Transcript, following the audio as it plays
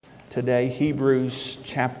today, Hebrews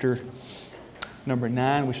chapter number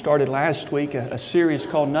 9. We started last week a series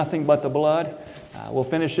called Nothing But the Blood. We'll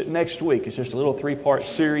finish it next week. It's just a little three-part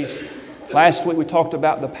series. Last week we talked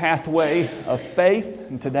about the pathway of faith,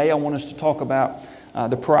 and today I want us to talk about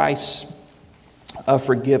the price of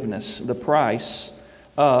forgiveness. The price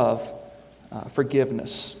of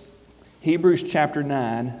forgiveness. Hebrews chapter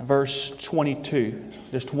 9, verse 22.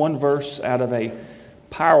 Just one verse out of a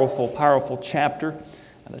powerful, powerful chapter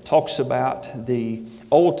that talks about the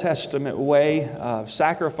Old Testament way of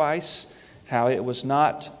sacrifice, how it was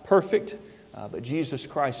not perfect, but Jesus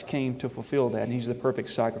Christ came to fulfill that, and He's the perfect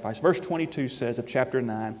sacrifice. Verse 22 says of chapter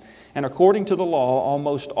 9, "And according to the law,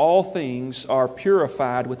 almost all things are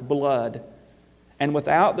purified with blood, and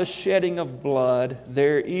without the shedding of blood,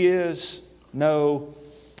 there is no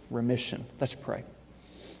remission." Let's pray.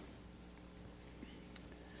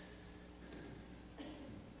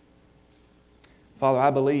 Father,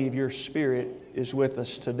 I believe Your Spirit is with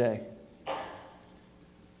us today.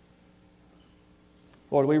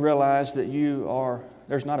 Lord, we realize that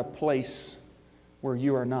there's not a place where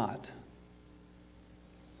You are not.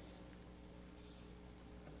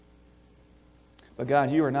 But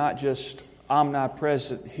God, You are not just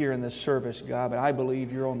omnipresent here in this service, God, but I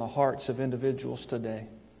believe You're on the hearts of individuals today.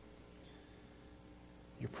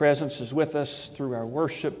 Your presence is with us through our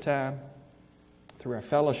worship time, through our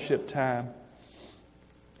fellowship time,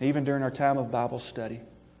 even during our time of Bible study.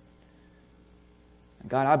 And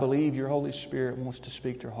God, I believe Your Holy Spirit wants to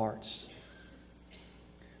speak to our hearts.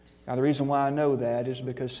 Now, the reason why I know that is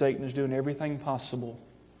because Satan is doing everything possible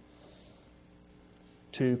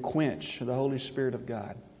to quench the Holy Spirit of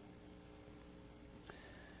God.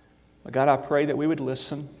 But God, I pray that we would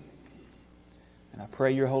listen. And I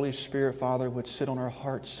pray Your Holy Spirit, Father, would sit on our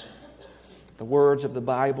hearts. The words of the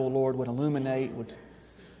Bible, Lord, would illuminate,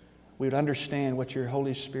 we would understand what Your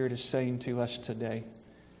Holy Spirit is saying to us today.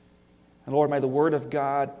 And Lord, may the Word of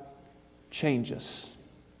God change us.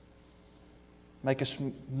 Make us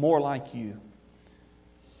more like You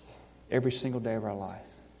every single day of our life.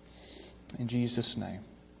 In Jesus' name,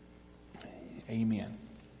 amen.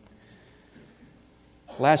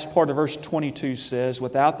 Last part of verse 22 says,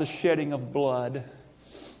 "Without the shedding of blood,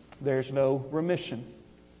 there's no remission."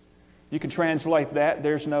 You can translate that,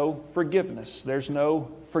 there's no forgiveness. There's no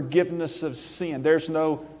forgiveness of sin. There's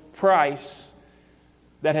no price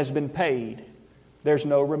that has been paid. There's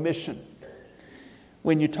no remission.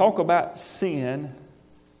 When you talk about sin,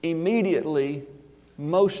 immediately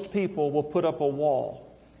most people will put up a wall.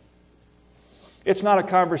 It's not a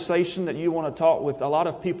conversation that you want to talk with a lot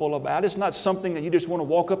of people about. It's not something that you just want to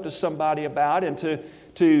walk up to somebody about and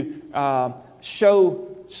to show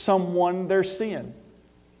someone their sin.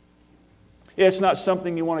 It's not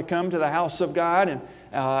something you want to come to the house of God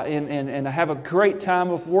and have a great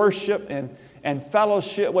time of worship and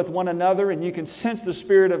fellowship with one another, and you can sense the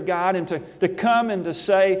Spirit of God, and to come and to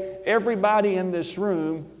say, everybody in this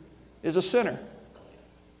room is a sinner.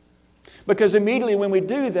 Because immediately when we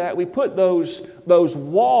do that, we put those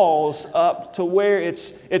walls up to where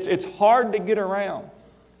it's hard to get around.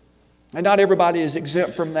 And not everybody is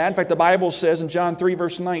exempt from that. In fact, the Bible says in John 3,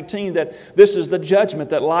 verse 19, that this is the judgment,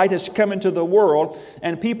 that light has come into the world,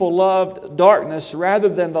 and people loved darkness rather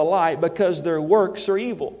than the light because their works are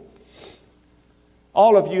evil.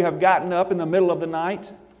 All of you have gotten up in the middle of the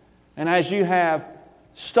night, and as you have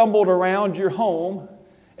stumbled around your home,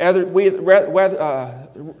 rather to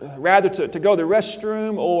go to the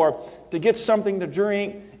restroom or to get something to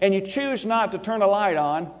drink, and you choose not to turn a light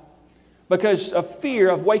on because of fear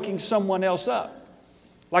of waking someone else up,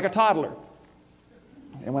 like a toddler.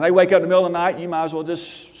 And when they wake up in the middle of the night, you might as well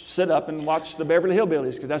just sit up and watch the Beverly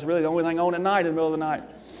Hillbillies, because that's really the only thing on at night in the middle of the night.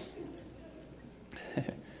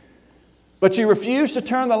 But you refuse to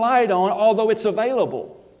turn the light on, although it's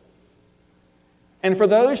available. And for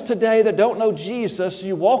those today that don't know Jesus,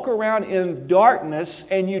 you walk around in darkness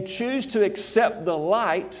and you choose to accept the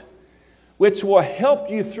light, which will help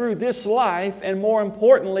you through this life, and more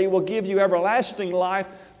importantly, will give you everlasting life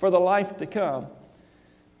for the life to come.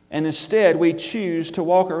 And instead, we choose to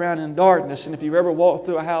walk around in darkness. And if you've ever walked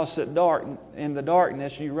through a house in the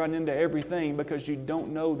darkness, you run into everything because you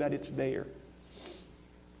don't know that it's there.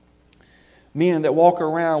 Men that walk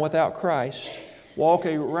around without Christ walk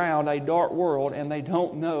around a dark world, and they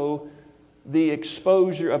don't know the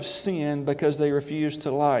exposure of sin because they refuse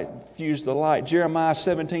the light. Jeremiah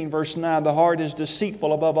 17, verse 9, "The heart is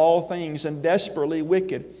deceitful above all things and desperately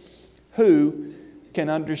wicked. Who can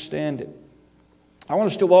understand it?" I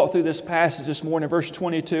want us to walk through this passage this morning, verse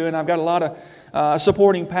 22, and I've got a lot of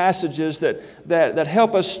supporting passages that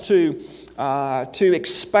help us to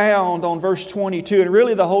expound on verse 22 and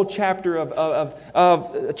really the whole chapter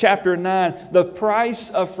of chapter 9. The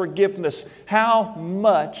price of forgiveness. How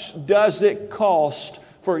much does it cost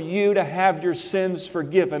for you to have your sins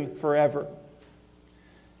forgiven forever?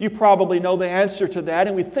 You probably know the answer to that,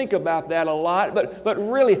 and we think about that a lot, but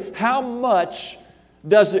really, how much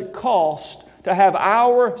does it cost to have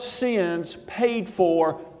our sins paid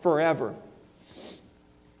for forever?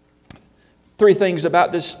 Three things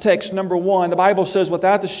about this text. Number one, the Bible says,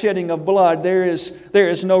 without the shedding of blood, there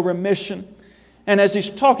is no remission. And as he's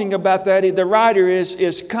talking about that, the writer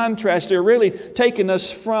is contrasting, really taking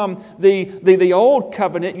us from the old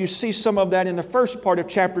covenant. You see some of that in the first part of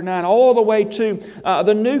chapter 9, all the way to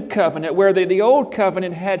the new covenant, where the old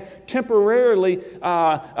covenant had temporarily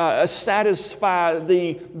satisfied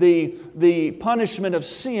the punishment of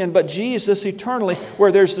sin, but Jesus eternally,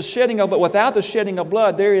 where there's the shedding of, but without the shedding of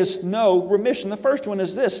blood, there is no remission. The first one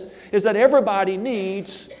is this, is that everybody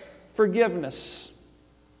needs forgiveness.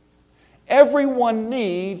 Everyone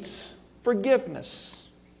needs forgiveness.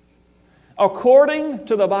 According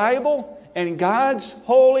to the Bible and God's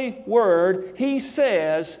holy word, He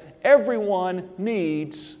says everyone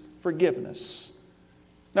needs forgiveness.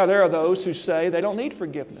 Now, there are those who say they don't need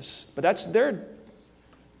forgiveness, but that's their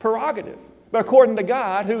prerogative. But according to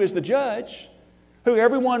God, who is the judge, who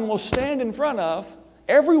everyone will stand in front of,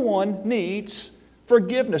 everyone needs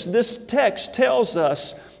forgiveness. This text tells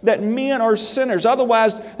us that men are sinners.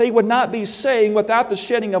 Otherwise, they would not be saying, without the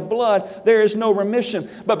shedding of blood, there is no remission.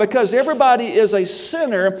 But because everybody is a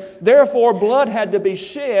sinner, therefore blood had to be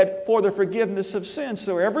shed for the forgiveness of sins.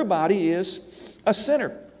 So everybody is a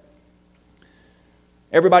sinner.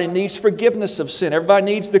 Everybody needs forgiveness of sin. Everybody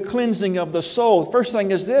needs the cleansing of the soul. The first thing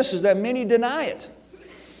is this, is that many deny it.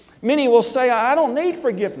 Many will say, I don't need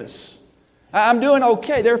forgiveness. I'm doing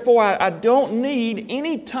okay, therefore I don't need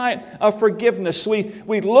any type of forgiveness.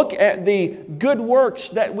 We look at the good works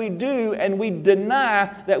that we do and we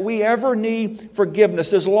deny that we ever need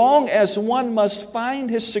forgiveness. As long as one must find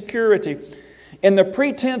his security in the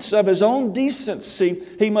pretense of his own decency,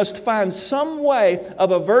 he must find some way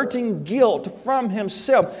of averting guilt from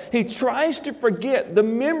himself. He tries to forget the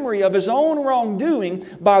memory of his own wrongdoing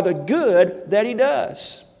by the good that he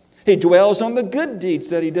does. He dwells on the good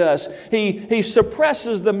deeds that he does. He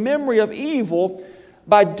suppresses the memory of evil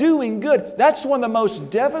by doing good. That's one of the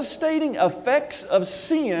most devastating effects of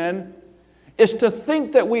sin, is to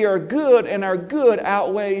think that we are good and our good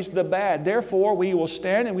outweighs the bad. Therefore, we will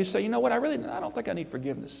stand and we say, you know what, I don't think I need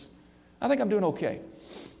forgiveness. I think I'm doing okay.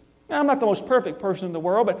 I'm not the most perfect person in the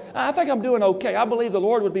world, but I think I'm doing okay. I believe the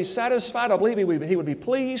Lord would be satisfied. I believe He would be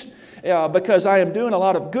pleased because I am doing a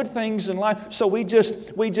lot of good things in life. So we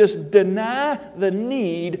just deny the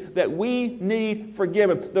need that we need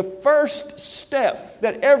forgiven. The first step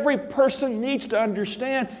that every person needs to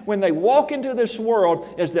understand when they walk into this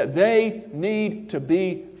world is that they need to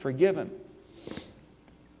be forgiven.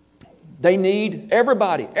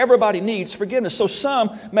 Everybody needs forgiveness. So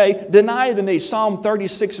some may deny the need. Psalm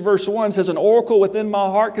 36 verse 1 says, an oracle within my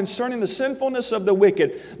heart concerning the sinfulness of the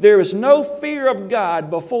wicked. There is no fear of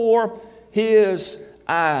God before His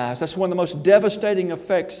eyes. That's one of the most devastating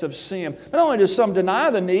effects of sin. Not only do some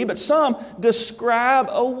deny the need, but some describe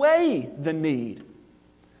away the need.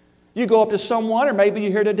 You go up to someone, or maybe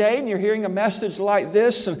you're here today and you're hearing a message like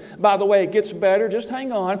this, and by the way, it gets better, just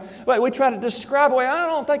hang on. But we try to describe away, I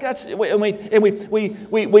don't think that's... And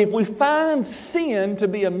we find sin to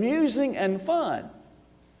be amusing and fun.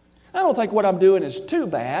 I don't think what I'm doing is too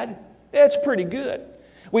bad. It's pretty good.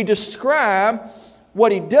 We describe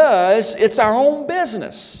what he does, it's our own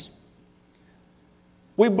business.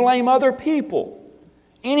 We blame other people.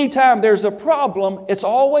 Anytime there's a problem, it's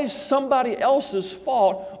always somebody else's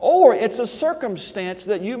fault, or it's a circumstance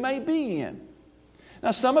that you may be in.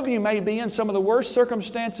 Now, some of you may be in some of the worst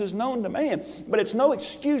circumstances known to man, but it's no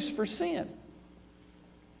excuse for sin.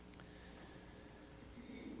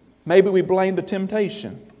 Maybe we blame the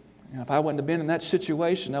temptation. If I wouldn't have been in that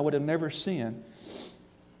situation, I would have never sinned.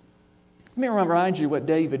 Let me remind you what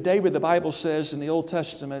David, the Bible says in the Old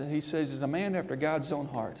Testament, he says he's a man after God's own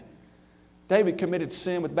heart. David committed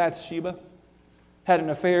sin with Bathsheba, had an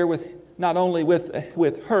affair not only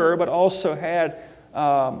with her, but also had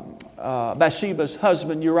Bathsheba's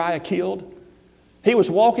husband Uriah killed. He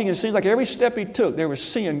was walking, and it seems like every step he took, there was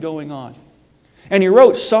sin going on. And he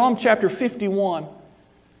wrote Psalm chapter 51,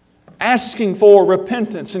 asking for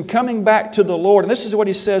repentance and coming back to the Lord. And this is what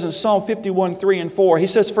he says in Psalm 51, 3 and 4. He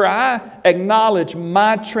says, for I acknowledge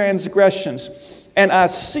my transgressions, and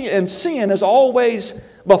sin is always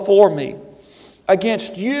before me.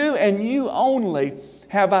 Against you and you only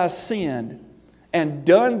have I sinned and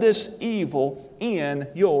done this evil in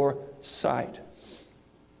your sight.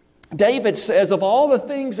 David says of all the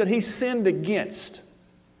things that he sinned against,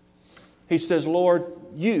 he says, Lord,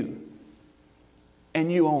 you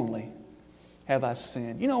and you only have I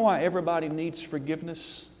sinned. You know why everybody needs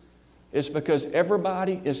forgiveness? It's because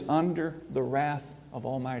everybody is under the wrath of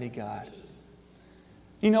Almighty God.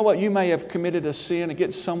 You know what? You may have committed a sin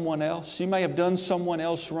against someone else. You may have done someone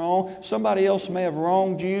else wrong. Somebody else may have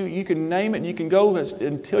wronged you. You can name it and you can go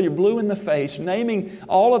until you're blue in the face, naming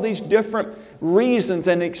all of these different reasons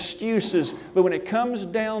and excuses. But when it comes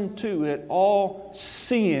down to it, all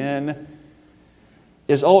sin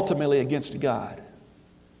is ultimately against God.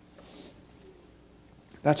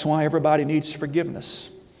 That's why everybody needs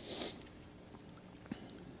forgiveness.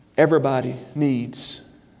 Everybody needs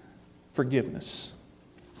forgiveness.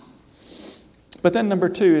 But then number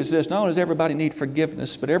two is this: not only does everybody need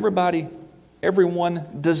forgiveness, but everyone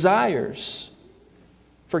desires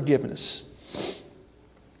forgiveness.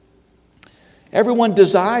 Everyone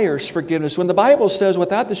desires forgiveness. When the Bible says,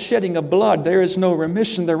 without the shedding of blood, there is no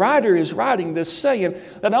remission, the writer is writing this saying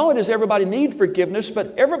that not only does everybody need forgiveness,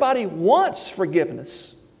 but everybody wants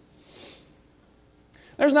forgiveness.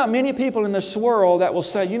 There's not many people in this world that will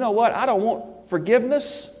say, you know what, I don't want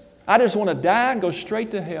forgiveness. I just want to die and go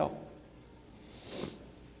straight to hell.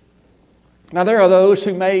 Now, there are those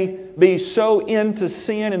who may be so into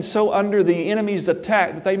sin and so under the enemy's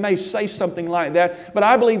attack that they may say something like that. But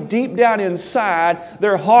I believe deep down inside,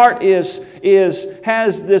 their heart has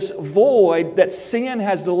this void that sin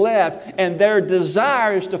has left, and their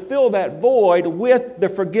desire is to fill that void with the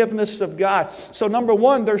forgiveness of God. So, number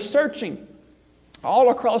one, they're searching.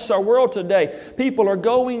 All across our world today, people are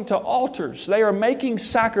going to altars. They are making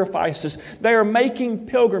sacrifices. They are making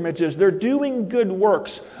pilgrimages. They're doing good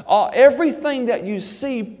works. Everything that you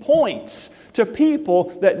see points to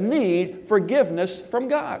people that need forgiveness from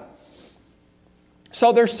God.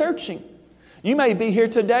 So they're searching. You may be here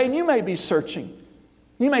today and you may be searching.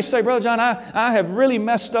 You may say, Brother John, I have really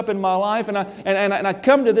messed up in my life, and I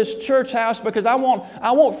come to this church house because I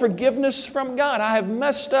want forgiveness from God. I have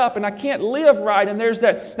messed up and I can't live right, and there's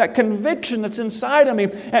that conviction that's inside of me,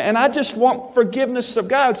 and I just want forgiveness of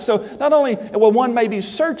God. So not only, one may be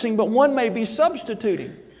searching, but one may be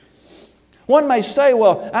substituting. One may say,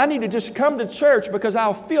 well, I need to just come to church because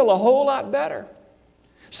I'll feel a whole lot better.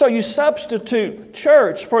 So you substitute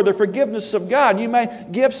church for the forgiveness of God. You may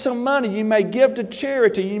give some money. You may give to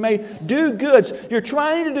charity. You may do goods. You're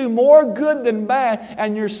trying to do more good than bad,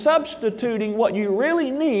 and you're substituting what you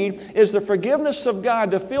really need is the forgiveness of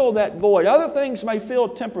God to fill that void. Other things may fill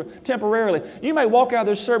temporarily. You may walk out of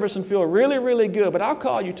this service and feel really, really good, but I'll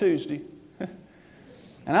call you Tuesday.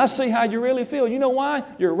 And I'll see how you really feel. You know why?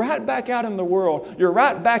 You're right back out in the world. You're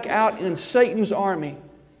right back out in Satan's army.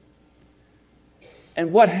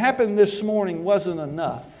 And what happened this morning wasn't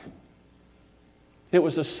enough. It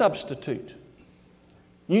was a substitute.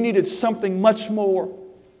 You needed something much more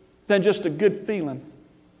than just a good feeling.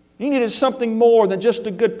 You needed something more than just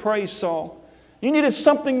a good praise song. You needed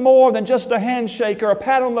something more than just a handshake or a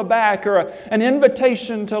pat on the back or an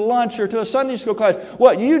invitation to lunch or to a Sunday school class.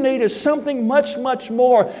 What you need is something much, much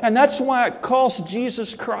more. And that's why it cost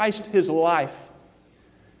Jesus Christ His life.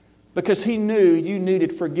 Because He knew you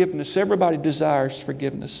needed forgiveness. Everybody desires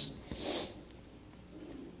forgiveness.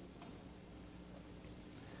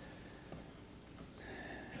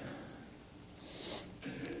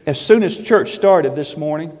 As soon as church started this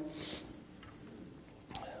morning,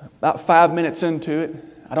 about 5 minutes into it,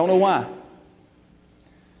 I don't know why,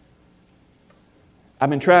 I've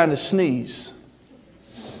been trying to sneeze.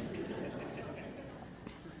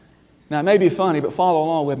 Now, it may be funny, but follow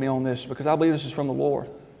along with me on this because I believe this is from the Lord.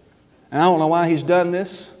 And I don't know why He's done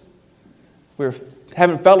this. We were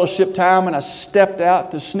having fellowship time and I stepped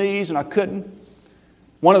out to sneeze and I couldn't.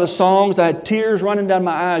 One of the songs, I had tears running down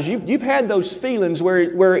my eyes. You've had those feelings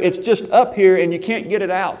where it's just up here and you can't get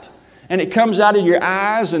it out. And it comes out of your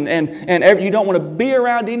eyes and you don't want to be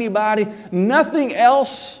around anybody. Nothing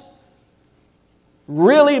else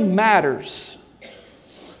really matters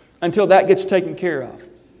until that gets taken care of.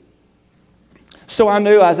 So I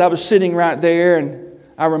knew as I was sitting right there, and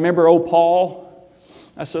I remember old Paul.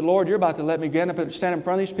 I said, Lord, You're about to let me get up and stand in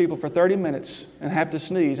front of these people for 30 minutes and have to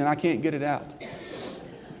sneeze, and I can't get it out.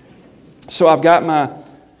 So I've got my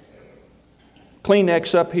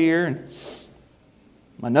Kleenex up here, and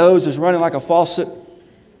my nose is running like a faucet.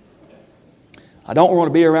 I don't want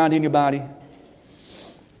to be around anybody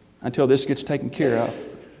until this gets taken care of.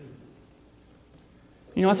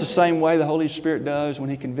 You know, it's the same way the Holy Spirit does when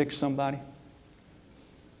He convicts somebody.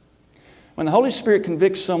 When the Holy Spirit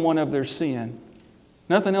convicts someone of their sin,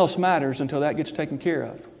 nothing else matters until that gets taken care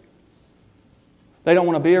of. They don't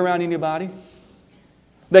want to be around anybody.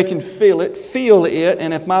 They can feel it,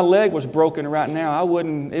 and if my leg was broken right now,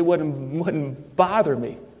 it wouldn't bother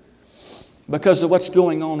me because of what's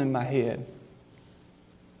going on in my head.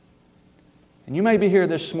 And you may be here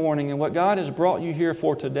this morning, and what God has brought you here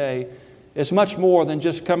for today is much more than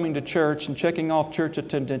just coming to church and checking off church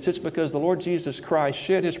attendance. It's because the Lord Jesus Christ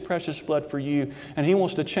shed His precious blood for you, and He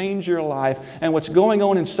wants to change your life. And what's going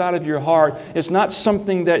on inside of your heart is not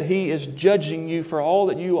something that He is judging you for all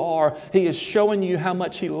that you are. He is showing you how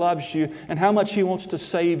much He loves you and how much He wants to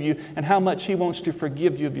save you and how much He wants to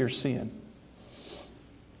forgive you of your sin.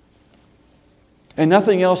 And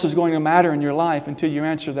nothing else is going to matter in your life until you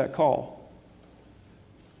answer that call.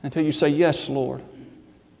 Until you say, "Yes, Lord,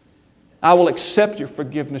 I will accept your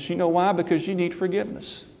forgiveness." You know why? Because you need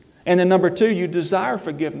forgiveness. And then number two, you desire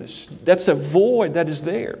forgiveness. That's a void that is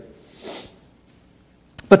there.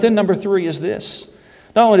 But then number three is this.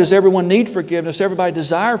 Not only does everyone need forgiveness, everybody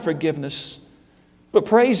desire forgiveness, but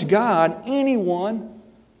praise God, anyone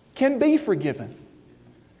can be forgiven.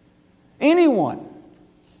 Anyone.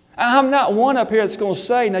 I'm not one up here that's going to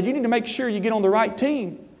say, now you need to make sure you get on the right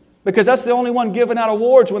team, because that's the only one giving out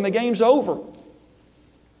awards when the game's over.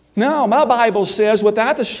 No, my Bible says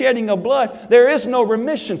without the shedding of blood, there is no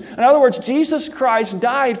remission. In other words, Jesus Christ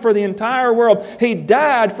died for the entire world. He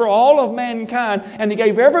died for all of mankind, and He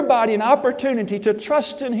gave everybody an opportunity to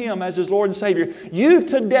trust in Him as his Lord and Savior. You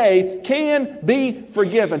today can be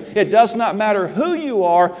forgiven. It does not matter who you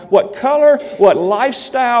are, what color, what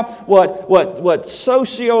lifestyle, what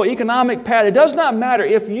socio-economic path. It does not matter.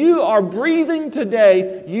 If you are breathing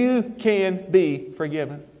today, you can be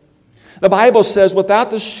forgiven. The Bible says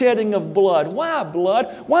without the shedding of blood. Why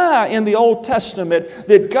blood? Why in the Old Testament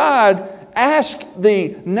did God ask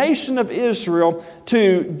the nation of Israel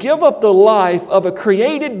to give up the life of a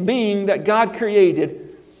created being that God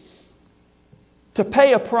created to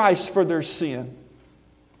pay a price for their sin?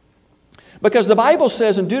 Because the Bible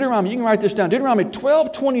says in Deuteronomy, you can write this down, Deuteronomy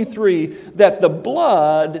 12:23, that the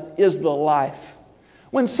blood is the life.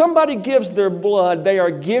 When somebody gives their blood, they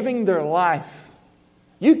are giving their life.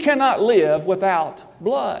 You cannot live without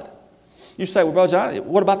blood. You say, well, Brother John,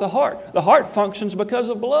 what about the heart? The heart functions because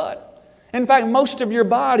of blood. In fact, most of your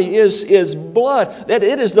body is blood. That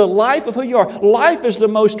it is the life of who you are. Life is the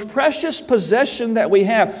most precious possession that we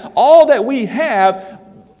have. All that we have,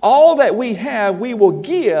 we will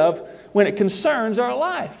give when it concerns our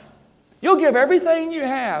life. You'll give everything you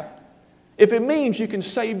have if it means you can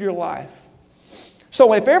save your life.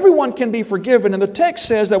 So if everyone can be forgiven, and the text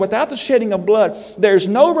says that without the shedding of blood, there's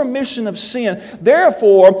no remission of sin.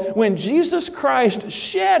 Therefore, when Jesus Christ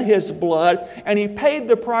shed His blood and He paid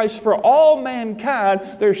the price for all mankind,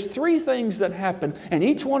 there's three things that happen. And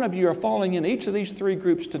each one of you are falling in each of these three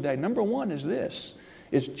groups today. Number one is this,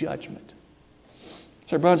 is judgment.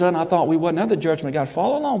 So, Brother John, I thought we wouldn't have the judgment of God.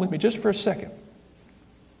 Follow along with me just for a second.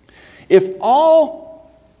 If all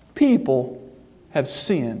people have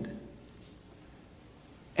sinned,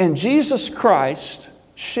 and Jesus Christ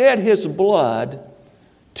shed His blood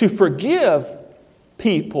to forgive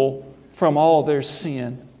people from all their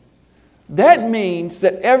sin, that means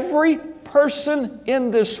that every person in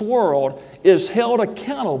this world is held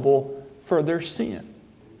accountable for their sin.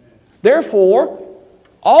 Therefore,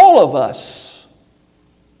 all of us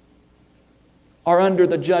are under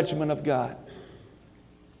the judgment of God.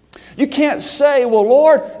 You can't say, well,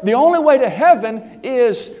 Lord, the only way to heaven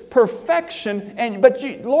is perfection, but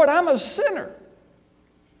Lord, I'm a sinner.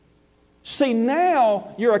 See,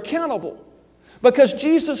 now you're accountable. Because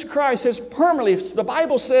Jesus Christ has permanently, the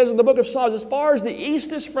Bible says in the book of Psalms, as far as the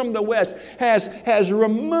east is from the west, has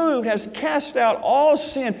cast out all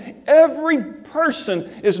sin. Every person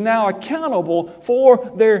is now accountable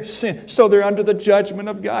for their sin. So they're under the judgment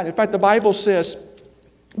of God. In fact, the Bible says,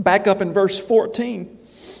 back up in verse 14,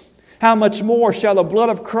 how much more shall the blood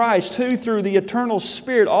of Christ, who through the eternal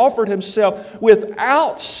Spirit offered Himself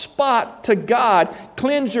without spot to God,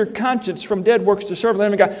 cleanse your conscience from dead works to serve the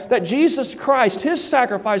living God. That Jesus Christ, His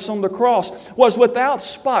sacrifice on the cross, was without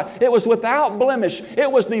spot. It was without blemish.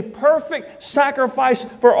 It was the perfect sacrifice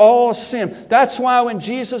for all sin. That's why when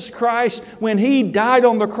Jesus Christ, when He died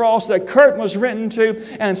on the cross, the curtain was rent in two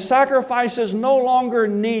and sacrifices no longer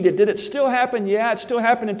needed. Did it still happen? Yeah, it still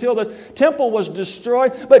happened until the temple was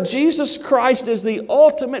destroyed. But Jesus Christ is the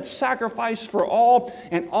ultimate sacrifice for all,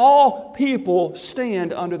 and all people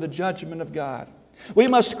stand under the judgment of God. We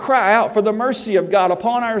must cry out for the mercy of God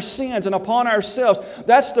upon our sins and upon ourselves.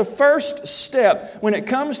 That's the first step when it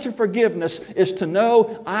comes to forgiveness, is to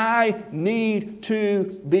know I need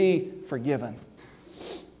to be forgiven.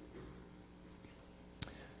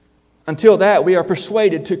 Until that, we are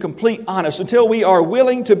persuaded to complete honesty. Until we are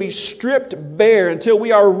willing to be stripped bare. Until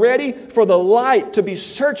we are ready for the light to be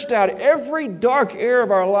searched out every dark area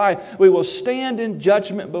of our life, we will stand in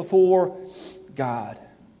judgment before God.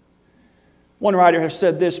 One writer has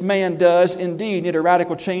said this: man does indeed need a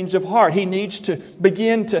radical change of heart. He needs to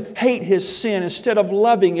begin to hate his sin instead of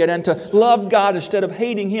loving it, and to love God instead of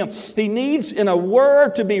hating Him. He needs, in a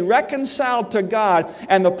word, to be reconciled to God.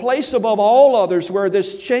 And the place above all others where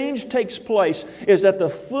this change takes place is at the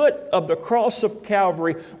foot of the cross of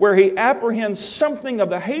Calvary, where he apprehends something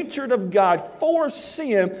of the hatred of God for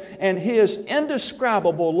sin and His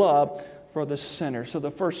indescribable love for the sinner. So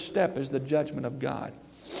the first step is the judgment of God.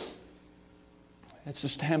 It's to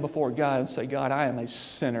stand before God and say, God, I am a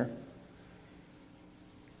sinner.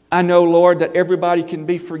 I know, Lord, that everybody can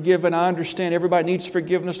be forgiven. I understand everybody needs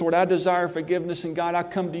forgiveness. Lord, I desire forgiveness. And God, I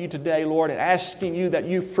come to you today, Lord, and asking you that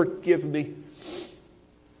you forgive me.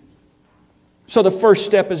 So the first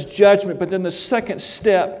step is judgment, but then the second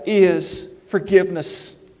step is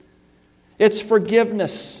forgiveness. It's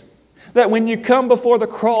forgiveness. That when you come before the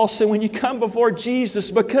cross and when you come before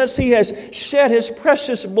Jesus, because He has shed His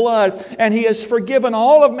precious blood and He has forgiven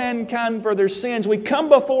all of mankind for their sins, we come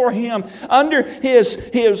before Him under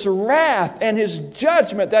His wrath and His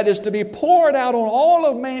judgment that is to be poured out on all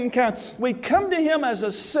of mankind. We come to Him as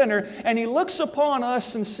a sinner, and He looks upon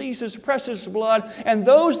us and sees His precious blood, and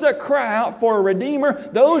those that cry out for a Redeemer,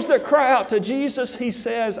 those that cry out to Jesus, He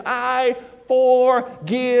says, I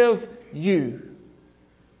forgive you.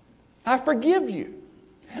 I forgive you.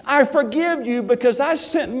 I forgive you because I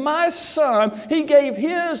sent my Son. He gave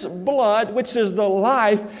His blood, which is the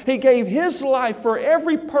life. He gave His life for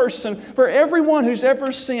every person, for everyone who's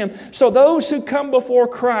ever sinned. So those who come before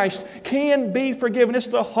Christ can be forgiven. It's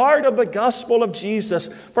the heart of the gospel of Jesus.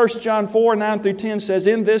 1 John 4, 9 through 10 says,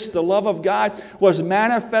 in this the love of God was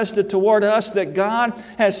manifested toward us, that God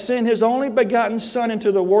has sent His only begotten Son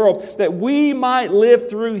into the world, that we might live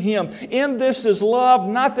through Him. In this is love,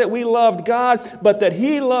 not that we loved God, but that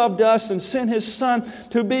He loved us and sent His Son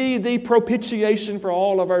to be the propitiation for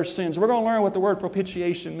all of our sins. We're going to learn what the word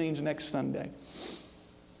propitiation means next Sunday.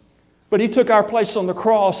 But He took our place on the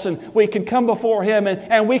cross, and we can come before Him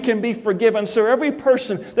and we can be forgiven. So every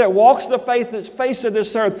person that walks the face of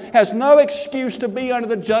this earth has no excuse to be under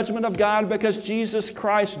the judgment of God, because Jesus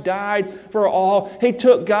Christ died for all. He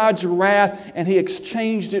took God's wrath and He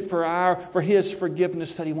exchanged it for His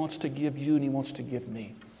forgiveness that He wants to give you and He wants to give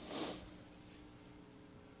me.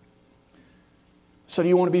 So do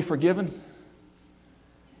you want to be forgiven?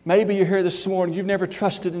 Maybe you're here this morning, you've never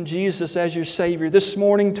trusted in Jesus as your Savior. This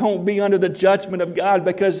morning, don't be under the judgment of God,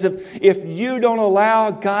 because if you don't allow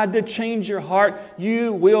God to change your heart,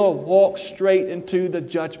 you will walk straight into the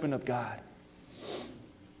judgment of God.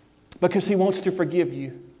 Because He wants to forgive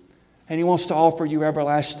you, and He wants to offer you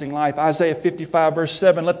everlasting life. Isaiah 55 verse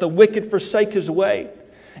 7, let the wicked forsake his way,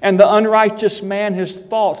 and the unrighteous man his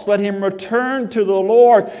thoughts. Let him return to the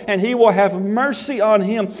Lord, and He will have mercy on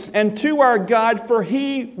him, and to our God, for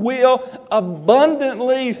He will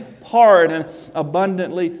abundantly pardon,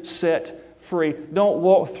 abundantly set free. Don't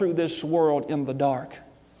walk through this world in the dark.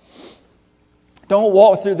 Don't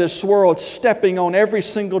walk through this world stepping on every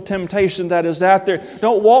single temptation that is out there.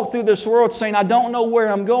 Don't walk through this world saying, I don't know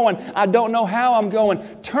where I'm going. I don't know how I'm going.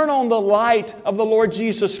 Turn on the light of the Lord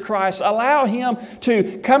Jesus Christ. Allow Him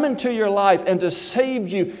to come into your life and to save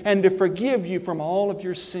you and to forgive you from all of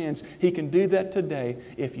your sins. He can do that today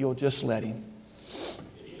if you'll just let Him.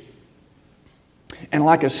 And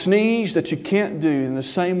like a sneeze that you can't do, in the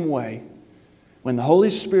same way, when the Holy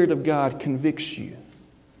Spirit of God convicts you,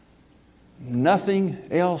 nothing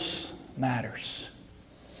else matters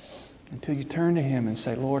until you turn to Him and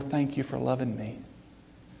say, Lord, thank you for loving me.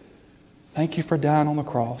 Thank you for dying on the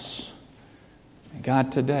cross. And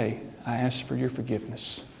God, today I ask for your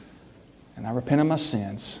forgiveness. And I repent of my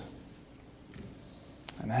sins.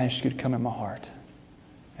 And I ask you to come in my heart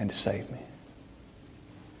and to save me.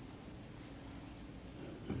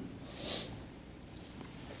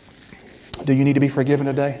 Do you need to be forgiven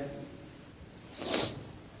today?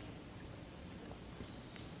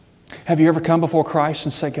 Have you ever come before Christ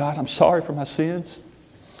and say, God, I'm sorry for my sins?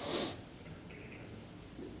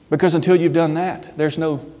 Because until you've done that, there's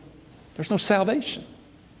no salvation.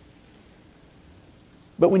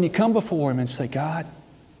 But when you come before Him and say, God,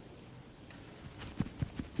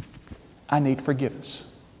 I need forgiveness.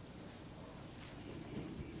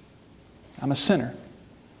 I'm a sinner.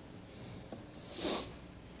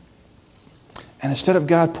 And instead of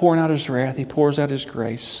God pouring out His wrath, He pours out His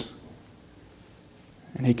grace.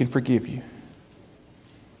 And He can forgive you.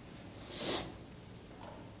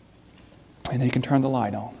 And He can turn the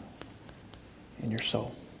light on in your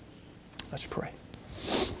soul. Let's pray.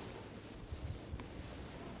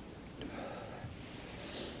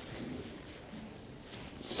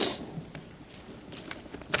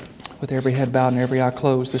 With every head bowed and every eye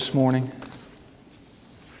closed this morning,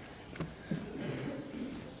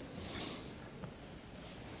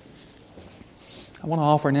 I want to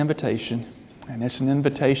offer an invitation, and it's an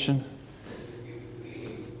invitation.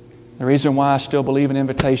 The reason why I still believe in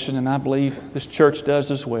invitation, and I believe this church does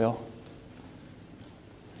as well,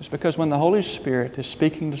 is because when the Holy Spirit is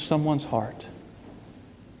speaking to someone's heart,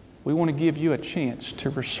 we want to give you a chance to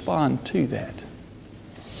respond to that.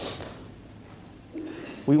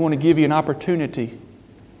 We want to give you an opportunity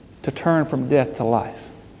to turn from death to life.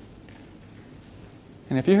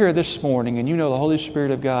 And if you're here this morning and you know the Holy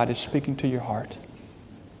Spirit of God is speaking to your heart,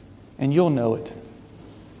 and you'll know it.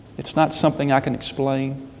 It's not something I can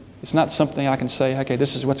explain. It's not something I can say, okay,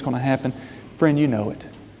 this is what's going to happen. Friend, you know it.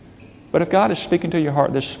 But if God is speaking to your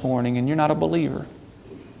heart this morning and you're not a believer,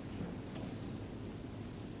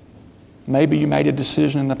 maybe you made a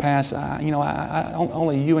decision in the past.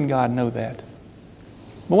 Only you and God know that.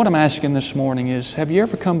 But what I'm asking this morning is, have you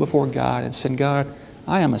ever come before God and said, God,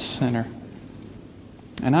 I am a sinner,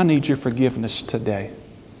 and I need your forgiveness today?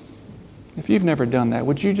 If you've never done that,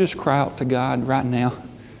 would you just cry out to God right now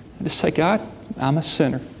and just say, God, I'm a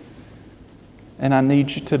sinner, and I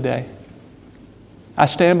need you today. I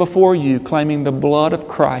stand before you claiming the blood of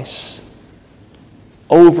Christ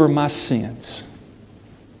over my sins.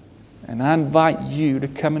 And I invite you to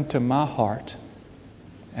come into my heart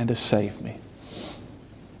and to save me.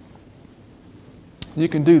 You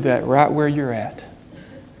can do that right where you're at.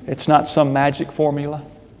 It's not some magic formula.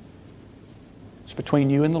 It's between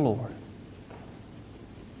you and the Lord.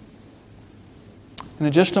 And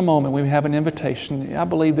in just a moment, we have an invitation. I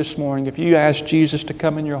believe this morning, if you ask Jesus to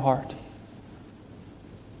come in your heart,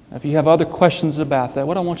 if you have other questions about that,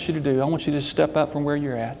 what I want you to do, I want you to step up from where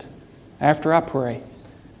you're at after I pray.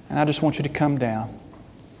 And I just want you to come down.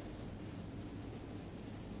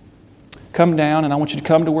 Come down, and I want you to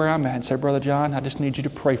come to where I'm at and say, Brother John, I just need you to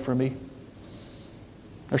pray for me.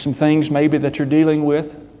 There's some things maybe that you're dealing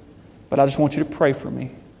with, but I just want you to pray for me.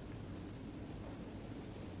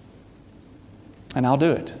 And I'll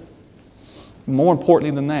do it. More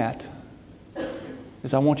importantly than that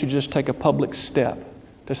is I want you to just take a public step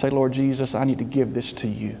to say, Lord Jesus, I need to give this to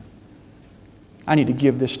you. I need to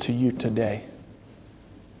give this to you today.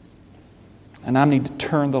 And I need to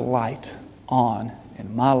turn the light on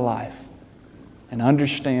in my life and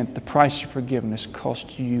understand the price of forgiveness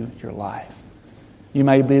cost you your life. You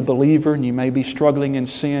may be a believer and you may be struggling in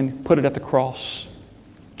sin. Put it at the cross.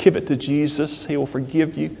 Give it to Jesus. He will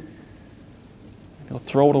forgive you. He'll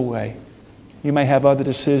throw it away. You may have other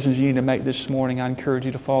decisions you need to make this morning. I encourage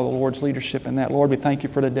you to follow the Lord's leadership in that. Lord, we thank you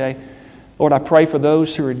for today. Lord, I pray for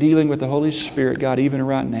those who are dealing with the Holy Spirit, God, even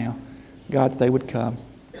right now. God, that they would come.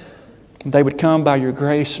 And they would come by your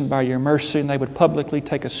grace and by your mercy, and they would publicly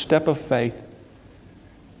take a step of faith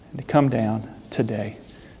and to come down today.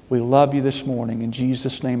 We love you this morning. In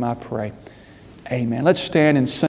Jesus' name I pray. Amen. Let's stand and sing.